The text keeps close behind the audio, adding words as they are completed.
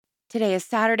Today is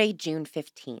Saturday, June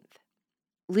 15th.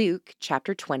 Luke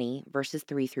chapter 20, verses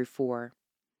 3 through 4.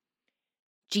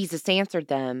 Jesus answered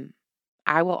them,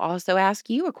 I will also ask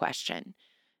you a question,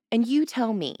 and you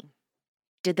tell me,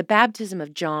 did the baptism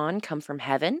of John come from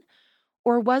heaven,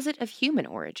 or was it of human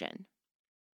origin?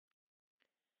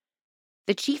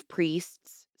 The chief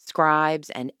priests, scribes,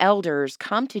 and elders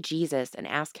come to Jesus and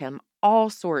ask him all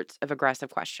sorts of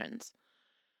aggressive questions.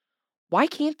 Why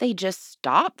can't they just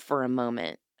stop for a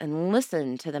moment and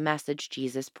listen to the message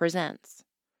Jesus presents?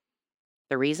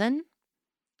 The reason?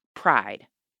 Pride,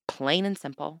 plain and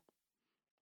simple.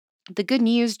 The good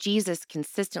news Jesus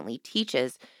consistently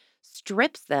teaches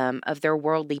strips them of their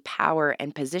worldly power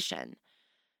and position.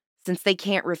 Since they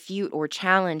can't refute or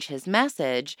challenge his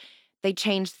message, they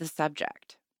change the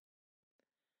subject.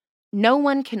 No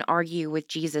one can argue with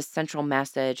Jesus' central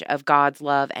message of God's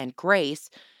love and grace,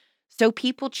 so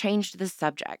people changed the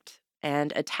subject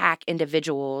and attack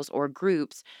individuals or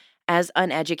groups as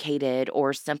uneducated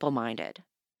or simple minded.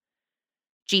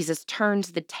 Jesus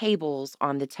turns the tables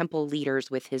on the temple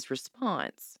leaders with his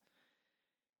response.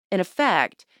 In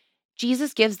effect,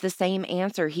 Jesus gives the same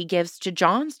answer he gives to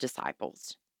John's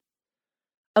disciples.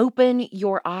 Open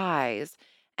your eyes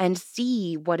and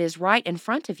see what is right in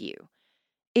front of you.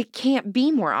 It can't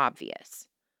be more obvious.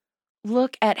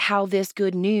 Look at how this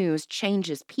good news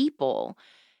changes people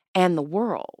and the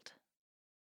world.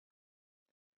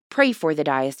 Pray for the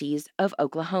Diocese of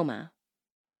Oklahoma.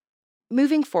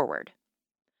 Moving forward,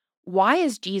 why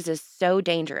is Jesus so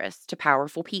dangerous to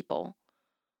powerful people?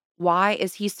 Why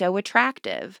is he so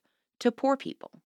attractive to poor people?